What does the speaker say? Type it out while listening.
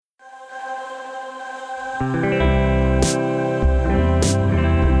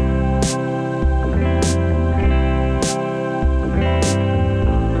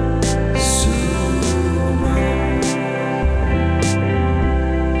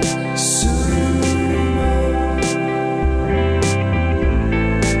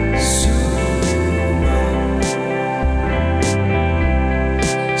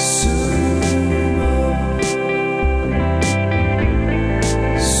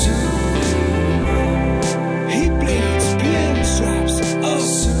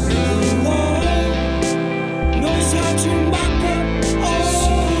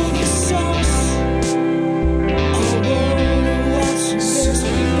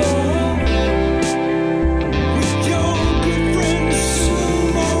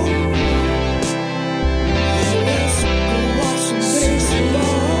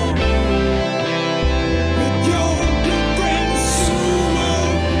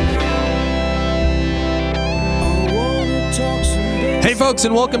Folks,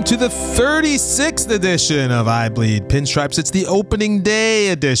 and welcome to the 36th edition of I Bleed Pinstripes. It's the opening day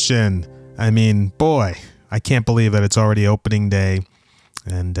edition. I mean, boy, I can't believe that it's already opening day.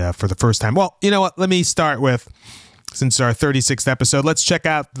 And for the first time, well, you know what? Let me start with, since our 36th episode, let's check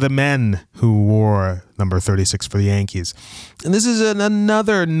out the men who wore number 36 for the Yankees. And this is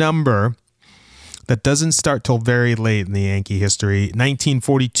another number that doesn't start till very late in the Yankee history.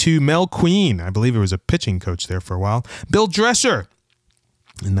 1942, Mel Queen. I believe he was a pitching coach there for a while. Bill Drescher.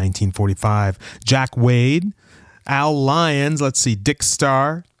 In 1945, Jack Wade, Al Lyons, Dick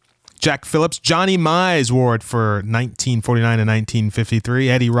Starr, Jack Phillips, Johnny Mize wore it for 1949 to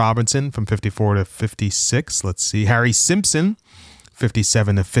 1953, Eddie Robinson from 54 to 56, Harry Simpson,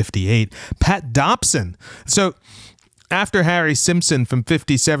 57 to 58, Pat Dobson. So after Harry Simpson from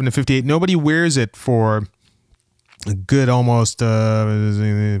 57 to 58, nobody wears it for a good almost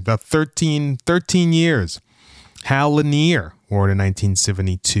about 13 years. Hal Lanier wore it in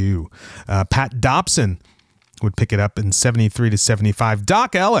 1972. Pat Dobson would pick it up in 73 to 75.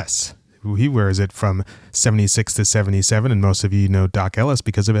 Doc Ellis, who he wears it from 76 to 77, and most of you know Doc Ellis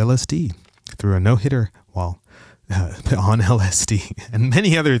because of LSD. Threw a no-hitter while on LSD, and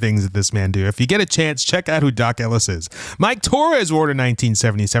many other things that this man do. If you get a chance, check out who Doc Ellis is. Mike Torres wore it in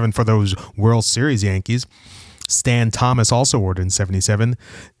 1977 for those World Series Yankees. Stan Thomas also wore it in 77.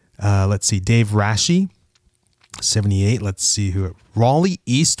 Dave Rashi, 78. Raleigh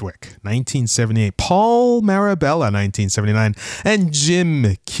Eastwick, 1978. Paul Marabella, 1979. And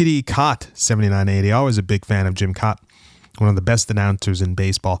Jim Kitty Cott, 79-80. Always a big fan of Jim Cott. One of the best announcers in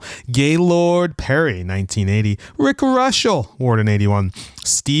baseball. Gaylord Perry, 1980. Rick Russell wore it in 81.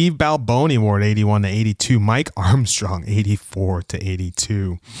 Steve Balboni wore it 81 to 82. Mike Armstrong, 84 to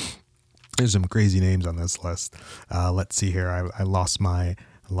 82. There's some crazy names on this list. Let's see here. I lost my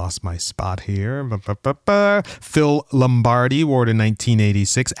spot here. Phil Lombardi wore it in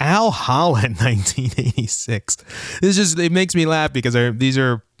 1986. Al Holland, 1986. It makes me laugh because these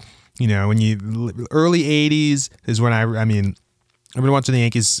are, when you early 80s is when I've been watching the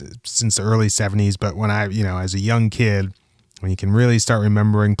Yankees since the early 70s, but when as a young kid, when you can really start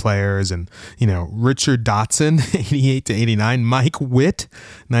remembering players and, Richard Dotson, 88 to 89, Mike Witt,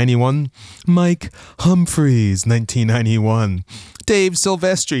 91, Mike Humphreys, 1991, Dave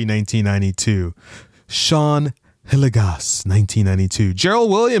Silvestri, 1992, Sean Hillegas, 1992, Gerald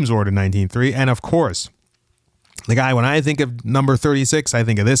Williams wore it in 1903, and of course, the guy, when I think of number 36, I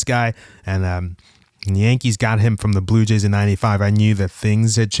think of this guy, and the Yankees got him from the Blue Jays in 95. I knew that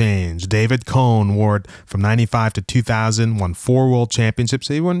things had changed. David Cone wore it from 95 to 2000, won 4 World Championships.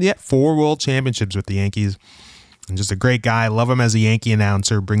 He won 4 World Championships with the Yankees. And just a great guy. Love him as a Yankee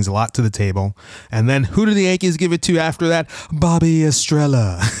announcer. Brings a lot to the table. And then who did the Yankees give it to after that? Bobby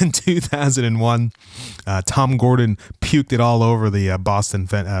Estrella in 2001. Tom Gordon puked it all over the Boston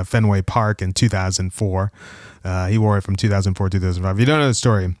Fenway Park in 2004. He wore it from 2004 to 2005. If you don't know the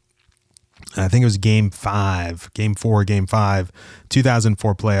story, I think it was Game 5,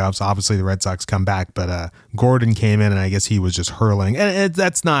 2004 playoffs. Obviously, the Red Sox come back, but Gordon came in, and I guess he was just hurling. And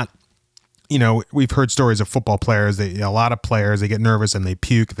that's not, we've heard stories of football players. A lot of players, they get nervous and they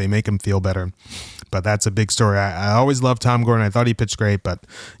puke. They make them feel better. But that's a big story. I always loved Tom Gordon. I thought he pitched great, but,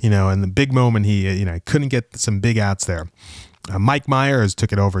 in the big moment, he, couldn't get some big outs there. Mike Myers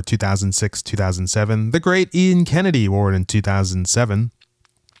took it over 2006, 2007. The great Ian Kennedy wore it in 2007.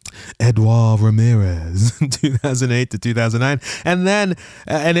 Edouard Ramirez, 2008 to 2009. And then,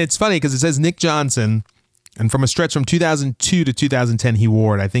 and it's funny because it says Nick Johnson, and from a stretch from 2002 to 2010, he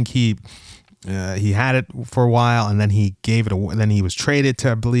wore it. I think he had it for a while, and then he gave it away. Then he was traded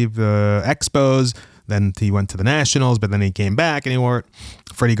to, I believe, the Expos. Then he went to the Nationals, but then he came back and he wore it.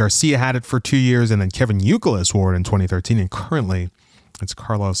 Freddie Garcia had it for 2 years, and then Kevin Youkilis wore it in 2013. And currently, it's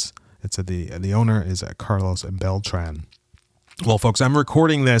Carlos. The owner is Carlos Beltran. Well, folks, I'm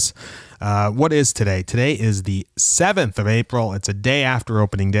recording this. What is today? Today is the 7th of April. It's a day after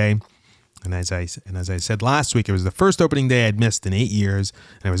opening day. And as I said last week, it was the first opening day I'd missed in 8 years,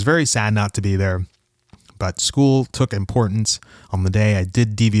 and it was very sad not to be there. But school took importance on the day. I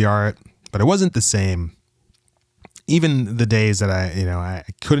did DVR it, but it wasn't the same. Even the days that I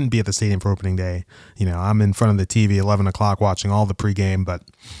couldn't be at the stadium for opening day, I'm in front of the TV 11 o'clock watching all the pregame, but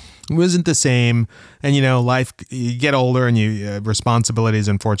it wasn't the same. And, life, you get older and responsibilities,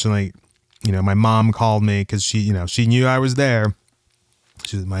 unfortunately. My mom called me because she knew I was there.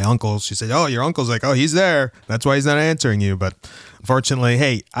 My uncle, she said, "Oh, your uncle's like, oh, he's there. That's why he's not answering you." But unfortunately,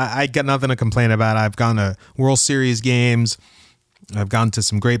 hey, I got nothing to complain about. I've gone to World Series games. I've gone to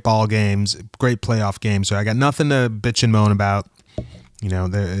some great ball games, great playoff games. So I got nothing to bitch and moan about.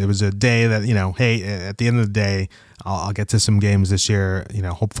 It was a day that, hey, at the end of the day, I'll get to some games this year.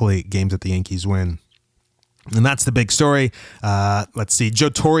 Hopefully games that the Yankees win. And that's the big story. Let's see. Joe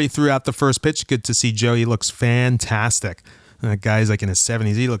Torre threw out the first pitch. Good to see Joe. He looks fantastic. That guy's like in his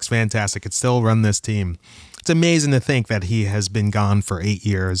 70s. He looks fantastic. Could still run this team. It's amazing to think that he has been gone for 8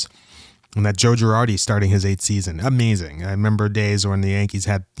 years and that Joe Girardi starting his 8th season. Amazing. I remember days when the Yankees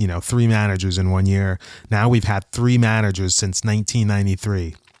had, 3 managers in 1 year. Now we've had 3 managers since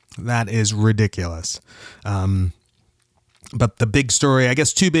 1993. That is ridiculous. But the big story, I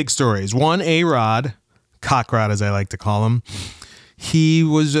guess 2 big stories. One, A-Rod, Cockrod as I like to call him. He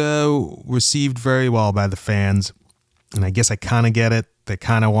was received very well by the fans. And I guess I kind of get it. They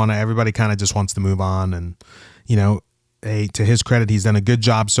kind of everybody kind of just wants to move on. And, to his credit, he's done a good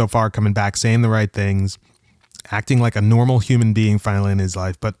job so far coming back, saying the right things, acting like a normal human being finally in his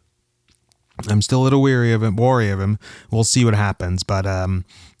life. But I'm still a little wary of him. We'll see what happens. But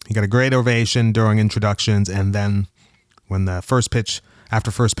he got a great ovation during introductions. And then when after first pitch,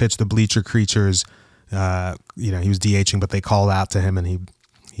 the bleacher creatures, he was DHing, but they called out to him and he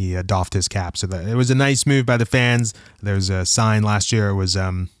doffed his cap. So it was a nice move by the fans. There's a sign last year. It was,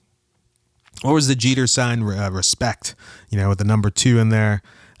 what was the Jeter sign? Respect, with the number 2 in there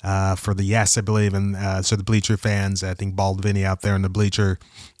for the yes, I believe. And so the bleacher fans, I think Bald Vinny out there in the bleacher,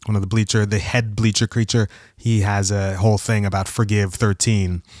 the head bleacher creature, he has a whole thing about forgive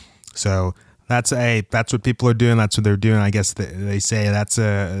 13. So that's what people are doing. That's what they're doing. I guess they say that's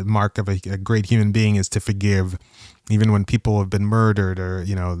a mark of a great human being is to forgive. Even when people have been murdered or,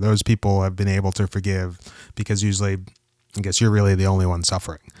 those people have been able to forgive because usually, I guess you're really the only one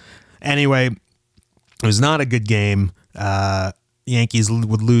suffering. Anyway, it was not a good game. Yankees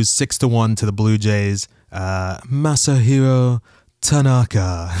would lose 6-1 to the Blue Jays. Masahiro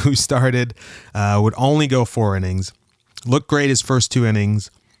Tanaka, who started, would only go 4 innings. Looked great his first 2 innings,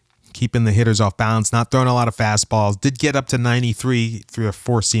 keeping the hitters off balance, not throwing a lot of fastballs. Did get up to 93 through a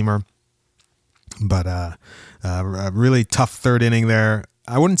 4-seamer. But a really tough 3rd inning there.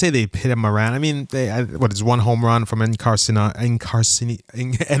 I wouldn't say they hit him around. I mean, is 1 home run from Encarnacion. I can't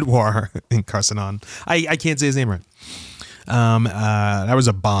say his name right. That was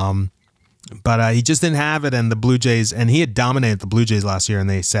a bomb. But he just didn't have it, and the Blue Jays, and he had dominated the Blue Jays last year, and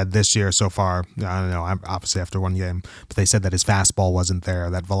they said this year so far, I don't know, obviously after 1 game, but they said that his fastball wasn't there,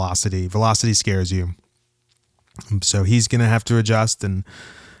 that velocity scares you. So he's going to have to adjust, and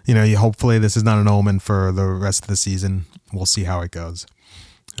hopefully this is not an omen for the rest of the season. We'll see how it goes.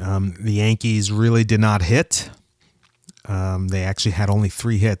 The Yankees really did not hit. They actually had only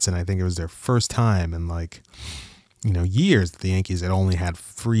 3 hits, and I think it was their first time in years that the Yankees had only had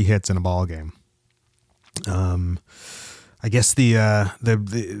 3 hits in a ball game. I guess the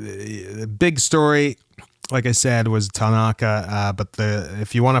big story, like I said, was Tanaka. But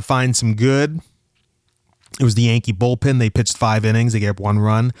if you want to find some good, it was the Yankee bullpen. They pitched 5 innings. They gave up 1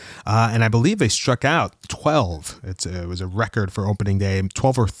 run. And I believe they struck out 12. It was a record for opening day,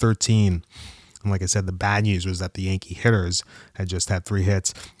 12 or 13. And like I said, the bad news was that the Yankee hitters had just had 3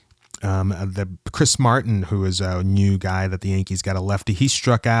 hits. The Chris Martin, who is a new guy that the Yankees got, a lefty, he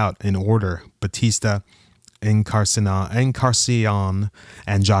struck out in order. Batista, Encarnacion,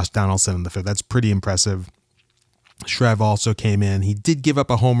 and Josh Donaldson in the 5th. That's pretty impressive. Shreve also came in. He did give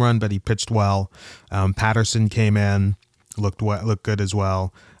up a home run, but he pitched well. Patterson came in, looked good as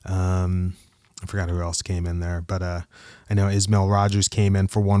well. I forgot who else came in there, but I know Ismail Rogers came in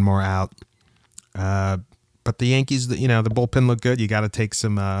for 1 more out. But the Yankees, the bullpen looked good. You got to take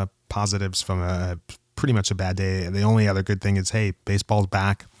some positives from pretty much a bad day. The only other good thing is, hey, baseball's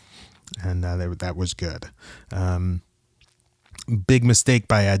back, and that was good. Big mistake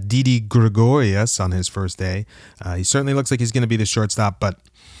by Didi Gregorius on his first day. He certainly looks like he's going to be the shortstop, but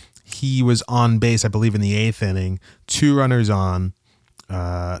he was on base, I believe, in the 8th inning. 2 runners on,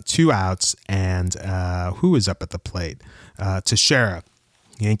 2 outs, and who was up at the plate? Teixeira.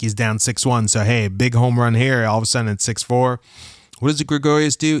 Yankees down 6-1, so hey, big home run here. All of a sudden it's 6-4. What does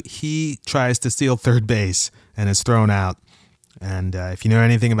Gregorius do? He tries to steal third base and is thrown out. And if you know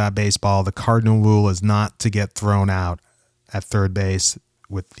anything about baseball, the cardinal rule is not to get thrown out at third base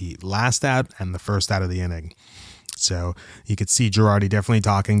with the last out and the first out of the inning. So you could see Girardi definitely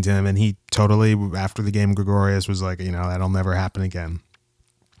talking to him, and he totally, after the game, Gregorius was like, that'll never happen again.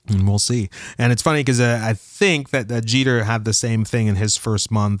 And we'll see. And it's funny because I think that Jeter had the same thing in his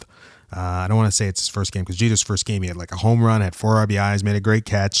first month. I don't want to say it's his first game because Jeter's first game, he had like a home run, had 4 RBIs, made a great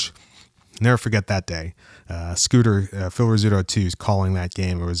catch. Never forget that day. Phil Rizzuto, too, is calling that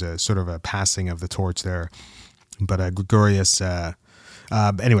game. It was a sort of a passing of the torch there. But Gregorius,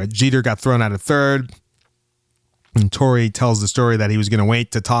 anyway, Jeter got thrown out of third. And Torre tells the story that he was going to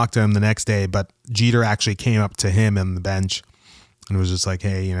wait to talk to him the next day, but Jeter actually came up to him on the bench and was just like,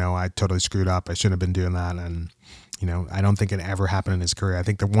 hey, I totally screwed up. I shouldn't have been doing that. And, I don't think it ever happened in his career. I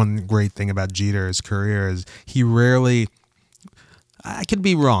think the one great thing about Jeter's career is he rarely, I could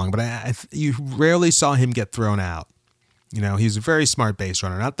be wrong, but you rarely saw him get thrown out. He's a very smart base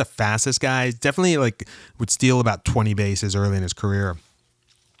runner, not the fastest guy. Definitely would steal about 20 bases early in his career,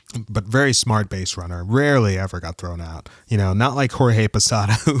 but very smart base runner. Rarely ever got thrown out. Not like Jorge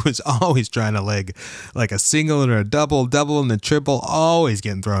Posada, who was always trying to leg like a single and a double and a triple, always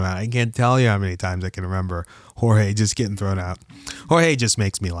getting thrown out. I can't tell you how many times I can remember Jorge just getting thrown out. Jorge just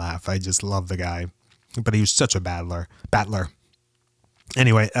makes me laugh. I just love the guy, but he was such a battler.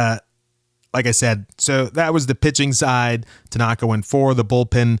 Anyway, like I said, so that was the pitching side. Tanaka went 4. The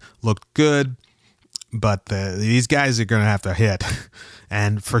bullpen looked good, but these guys are going to have to hit.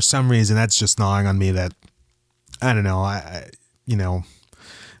 And for some reason, that's just gnawing on me that, I don't know, I know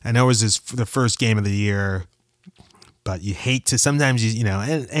it was the first game of the year, but you hate to, sometimes,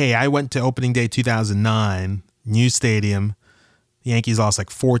 and hey, I went to opening day 2009, new stadium. The Yankees lost like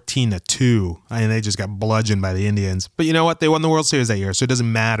 14-2. They just got bludgeoned by the Indians. But you know what? They won the World Series that year, so it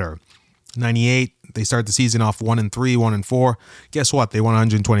doesn't matter. 98, they start the season off 1-3, 1-4. Guess what? They won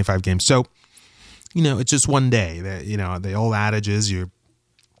 125 games. So, it's just one day. The old adage is you're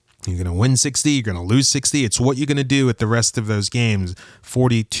going to win 60, you're going to lose 60. It's what you're going to do with the rest of those games.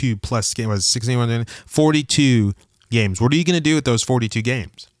 42 plus games, was 61, 42 games. What are you going to do with those 42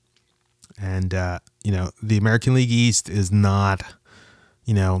 games? And, the American League East is not,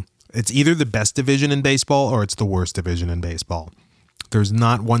 it's either the best division in baseball or it's the worst division in baseball. There's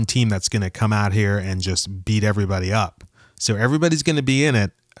not one team that's going to come out here and just beat everybody up. So everybody's going to be in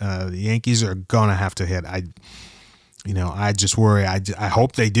it. The Yankees are going to have to hit. I just worry. I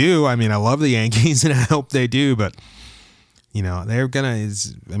hope they do. I love the Yankees and I hope they do, but they're going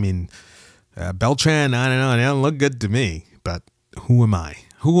to, Beltran, I don't know. They don't look good to me, but who am I?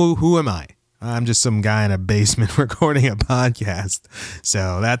 Who am I? I'm just some guy in a basement recording a podcast.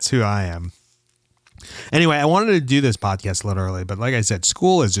 So that's who I am. Anyway, I wanted to do this podcast a little early, but like I said,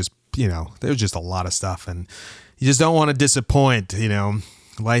 school is just, there's just a lot of stuff and you just don't want to disappoint,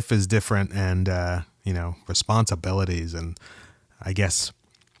 life is different and, responsibilities. And I guess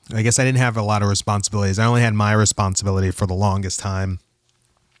I didn't have a lot of responsibilities. I only had my responsibility for the longest time.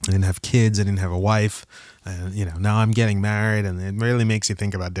 I didn't have kids. I didn't have a wife. Now I'm getting married and it really makes you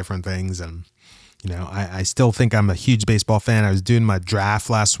think about different things. And, I still think I'm a huge baseball fan. I was doing my draft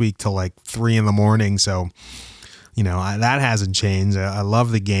last week till like 3 a.m. So, that hasn't changed. I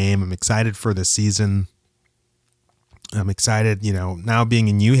love the game. I'm excited for the season. I'm excited, now being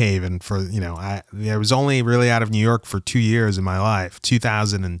in New Haven for, I was only really out of New York for 2 years in my life,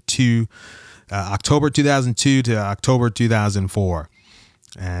 2002, October 2002 to October 2004.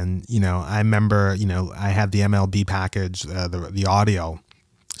 And, I remember, I had the MLB package, the audio.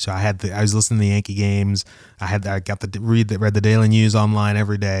 So I was listening to the Yankee games. I got to read the Daily News online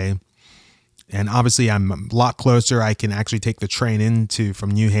every day. And obviously I'm a lot closer. I can actually take the train from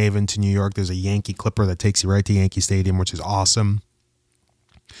New Haven to New York. There's a Yankee Clipper that takes you right to Yankee Stadium, which is awesome.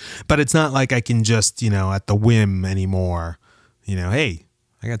 But it's not like I can just, at the whim anymore, hey,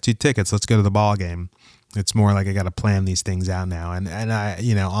 I got 2 tickets. Let's go to the ball game. It's more like I got to plan these things out now. And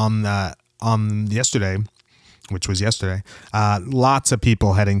I, on yesterday, which was yesterday, lots of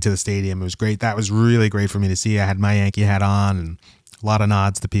people heading to the stadium. It was great. That was really great for me to see. I had my Yankee hat on and a lot of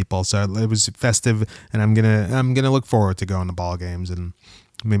nods to people. So it was festive and I'm going to look forward to going to ball games and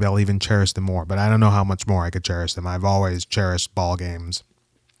maybe I'll even cherish them more, but I don't know how much more I could cherish them. I've always cherished ball games.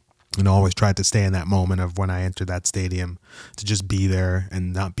 and always tried to stay in that moment of when I entered that stadium, to just be there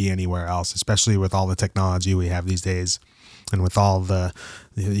and not be anywhere else, especially with all the technology we have these days and with all the,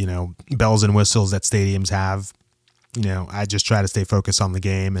 bells and whistles that stadiums have. I just try to stay focused on the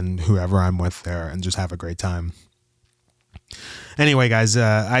game and whoever I'm with there and just have a great time. Anyway, guys,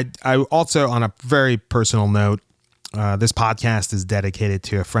 I also, on a very personal note, this podcast is dedicated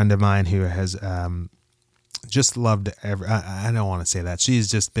to a friend of mine who has just loved I don't want to say that.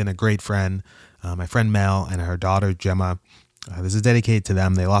 She's just been a great friend. My friend Mel and her daughter Gemma. This is dedicated to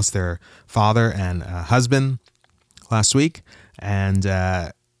them. They lost their father and husband last week, and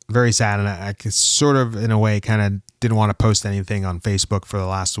very sad. And I sort of, in a way, kind of didn't want to post anything on Facebook for the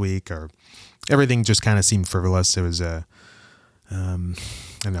last week, or everything just kind of seemed frivolous. It was I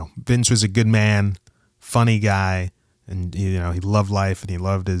don't know. Vince was a good man, funny guy, and he loved life and he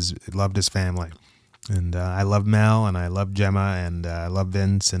loved his family. And I love Mel and I love Gemma and I love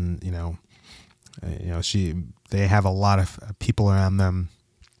Vince, and they have a lot of people around them,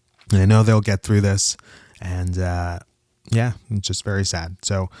 and I know they'll get through this. And it's just very sad.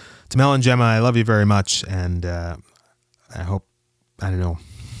 So to Mel and Gemma, I love you very much, and I hope, I don't know,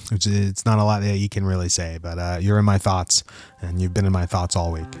 it's not a lot that you can really say, but you're in my thoughts, and you've been in my thoughts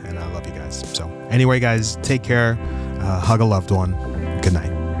all week, and I love you guys. So anyway, guys, take care, hug a loved one, good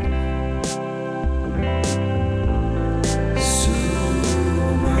night.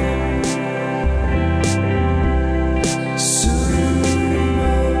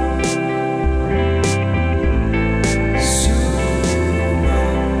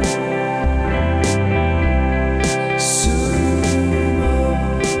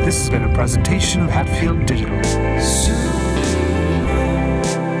 This has been a presentation of Hatfield Digital.